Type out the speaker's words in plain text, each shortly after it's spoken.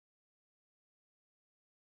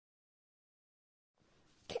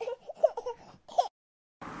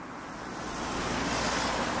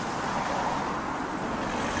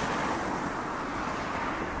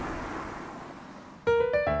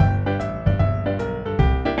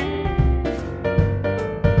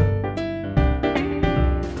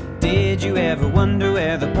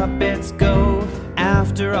puppets go.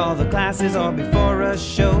 After all the classes or before a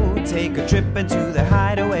show, take a trip into the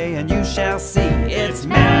hideaway and you shall see it's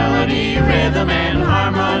melody, rhythm, and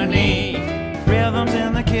harmony. Rhythms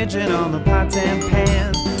in the kitchen on the pots and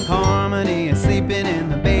pans. Harmony is sleeping in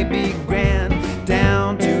the baby grand.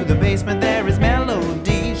 Down to the basement there is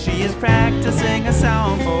Melody. She is practicing a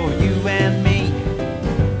song for you and me.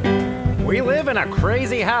 We live in a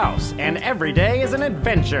crazy house, and every day is an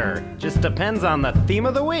adventure. Just depends on the theme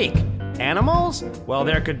of the week. Animals? Well,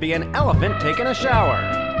 there could be an elephant taking a shower.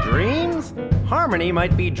 Dreams? Harmony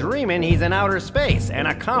might be dreaming he's in outer space, and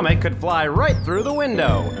a comet could fly right through the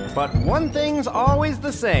window. But one thing's always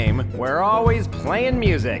the same. We're always playing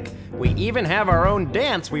music. We even have our own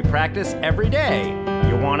dance we practice every day.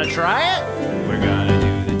 You wanna try it? We're gonna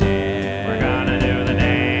do the dance. We're gonna do the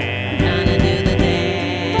dance. Gonna do the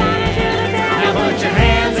dance. Now put your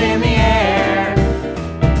hands in the air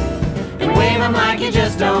and wave them like you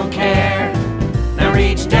just don't care. Now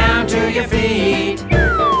reach down to your feet,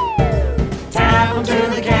 tap them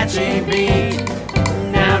to the catchy beat.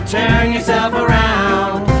 Now turn yourself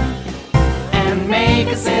around and make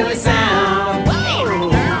a silly sound.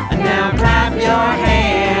 And now clap your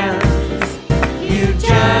hands. You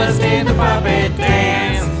just did the puppet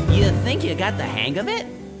dance. You think you got the hang of it?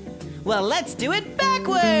 Well, let's do it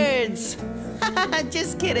backwards!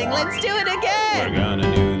 Just kidding, let's do it again! We're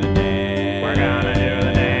gonna do the dance. We're gonna do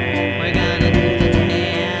the dance. We're gonna do the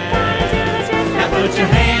dance. Now put your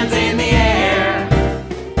hands in the air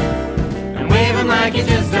and wave them like you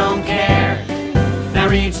just don't care. Now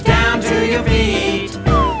reach down to your feet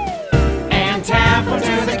and tap them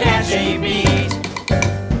to the catchy beat.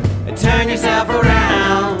 And turn yourself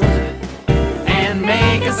around and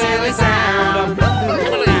make a silly sound.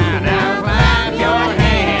 Now clap your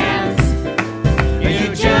hands.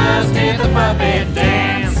 You just did the puppet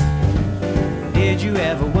dance. Did you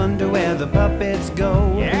ever wonder where the puppets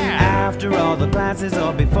go? Yeah. After all the classes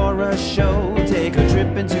or before a show, take a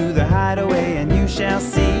trip into the hideaway and you shall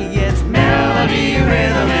see it's melody,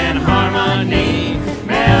 rhythm, and harmony.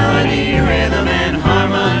 Melody, rhythm, and